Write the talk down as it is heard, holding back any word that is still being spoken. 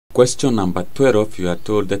Question number 12, you are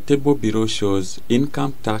told the table below shows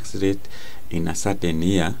income tax rate in a certain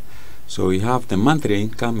year. So we have the monthly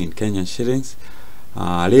income in Kenyan shillings,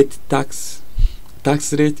 tax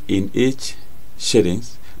rate in each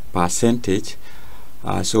shillings, percentage.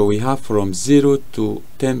 So we have from 0 to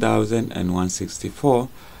 10,164,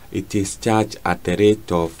 it is charged at the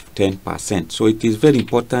rate of 10%. So it is very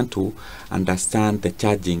important to understand the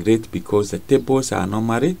charging rate because the tables are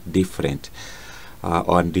normally different.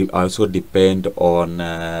 Also depend on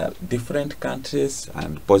different countries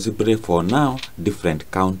and possibly for now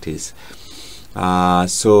different counties.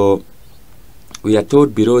 So we are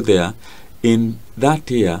told below there, in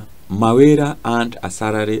that year Mawera earned a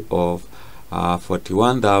salary of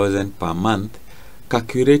 41,000 per month.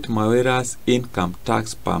 Calculate Mawera's income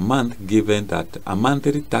tax per month given that a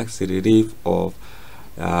monthly tax relief of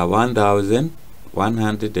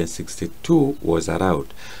 1,162 was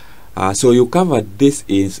allowed. So you covered this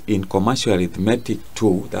is in commercial arithmetic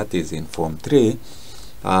 2, that is in form 3.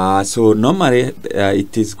 So normally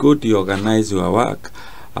it is good you organize your work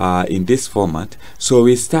in this format. So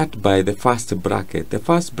we start by the first bracket. The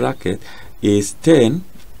first bracket is 10,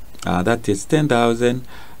 that is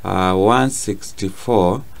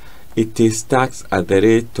 10,164. It is taxed at the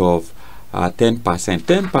rate of 10%.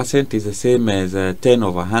 10% is the same as 10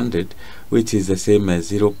 over 100, which is the same as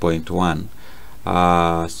 0.1.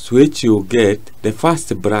 Which you get the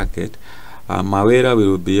first bracket. Mawera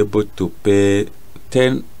will be able to pay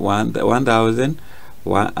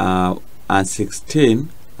 1,016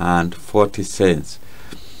 and 40 cents.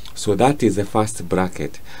 So that is the first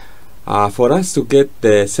bracket. For us to get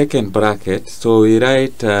the second bracket, so we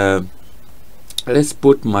write, let's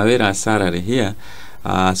put Mawera's salary here.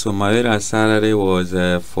 So Mawera's salary was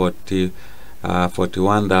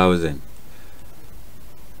 41,000.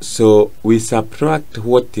 So we subtract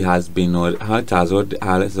what has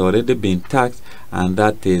already been taxed, and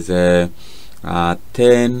that is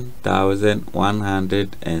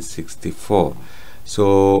 10,164.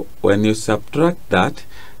 So when you subtract that,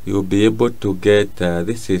 you'll be able to get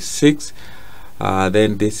this is 6,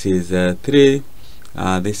 then this is 3,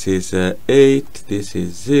 this is 8, this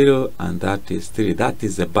is 0, and that is 3. That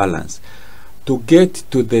is the balance. To get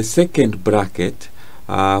to the second bracket,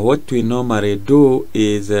 what we normally do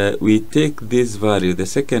is we take this value, the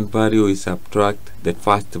second value, we subtract the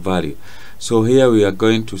first value. So here we are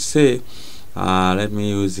going to say, let me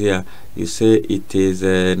use here, you say it is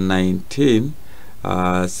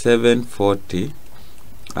 19,740,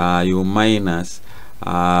 you minus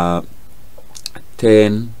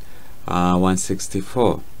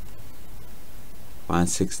 164,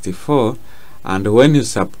 and when you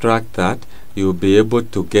subtract that, you'll be able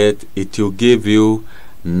to get, it will give you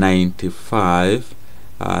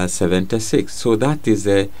 95.76. So that is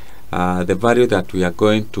the value that we are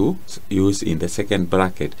going to use in the second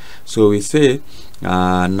bracket. So we say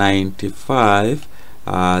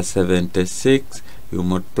 95.76, you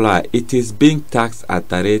multiply. It is being taxed at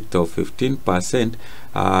the rate of 15%,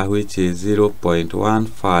 which is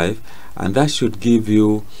 0.15, and that should give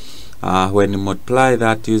you, when you multiply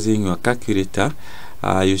that using your calculator,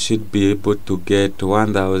 you should be able to get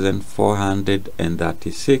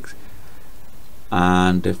 1,436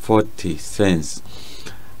 and 40 cents.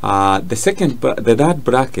 The third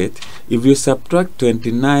bracket, if you subtract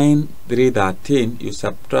 29,313, you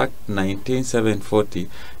subtract 19,740,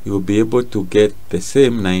 you will be able to get the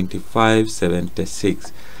same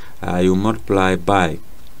 95.76. You multiply by,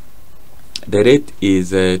 the rate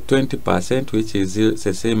is 20%, which is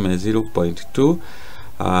the same as 0.20.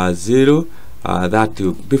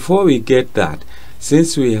 Before we get that,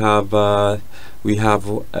 since we have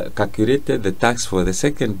calculated the tax for the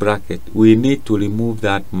second bracket, we need to remove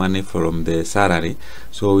that money from the salary.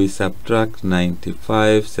 So we subtract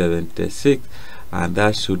 95.76, and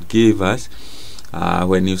that should give us,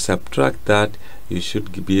 when you subtract that, you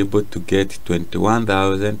should be able to get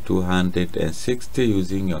 21,260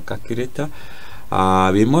 using your calculator.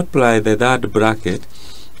 We multiply the third bracket,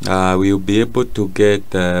 we will be able to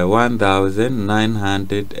get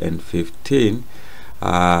 1,915,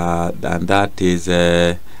 and that is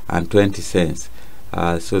and 20 cents.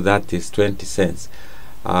 So that is 20 cents.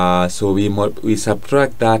 So we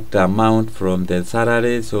subtract that amount from the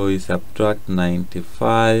salary. So we subtract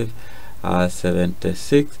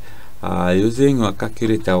 95.76 using your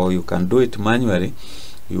calculator, or you can do it manually.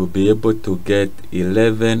 You will be able to get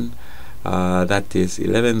 11. That is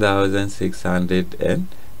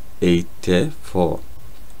 11,684.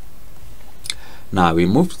 Now we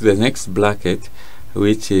move to the next bracket,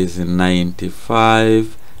 which is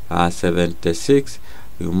 95.76.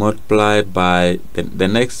 You multiply by the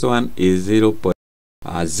next one is 0.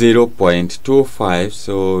 0.25,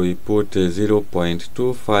 so we put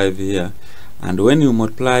 0.25 here, and when you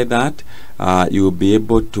multiply that, you'll be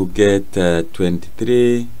able to get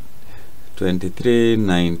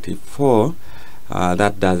 2394.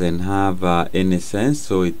 That doesn't have any sense,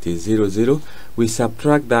 so it is 00. We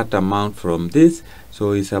subtract that amount from this,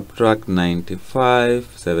 so we subtract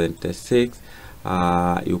 9576.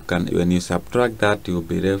 When you subtract that, you'll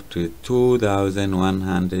be left with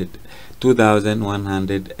 2108.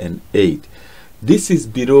 This is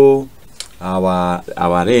below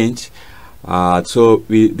our range, so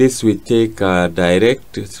this we take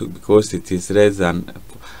direct, because it is less than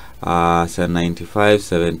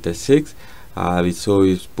 9576. So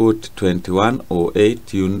we put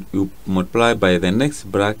 2108. You multiply by the next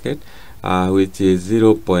bracket, which is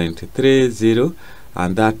 0.30,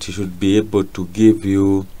 and that should be able to give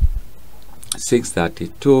you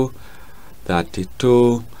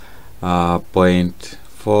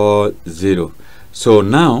 632.40. So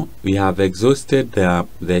now we have exhausted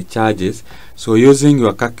the charges. So using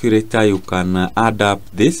your calculator, you can add up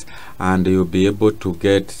this, and you'll be able to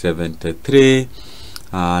get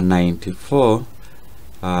 73.94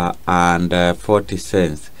 and 40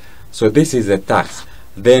 cents. So this is the tax.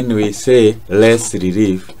 Then we say less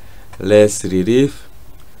relief.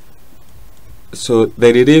 So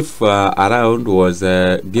the relief around was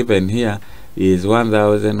given here is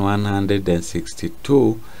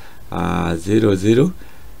 1162.00.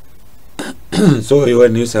 So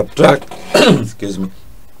when you subtract excuse me,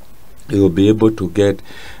 you will be able to get,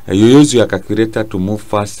 you use your calculator to move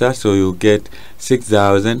faster, so you get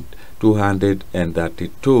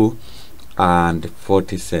 6,232 and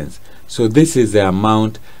 40 cents. So this is the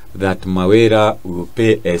amount that Mawera will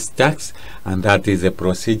pay as tax, and that is a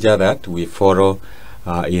procedure that we follow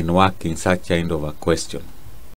in working such kind of a question.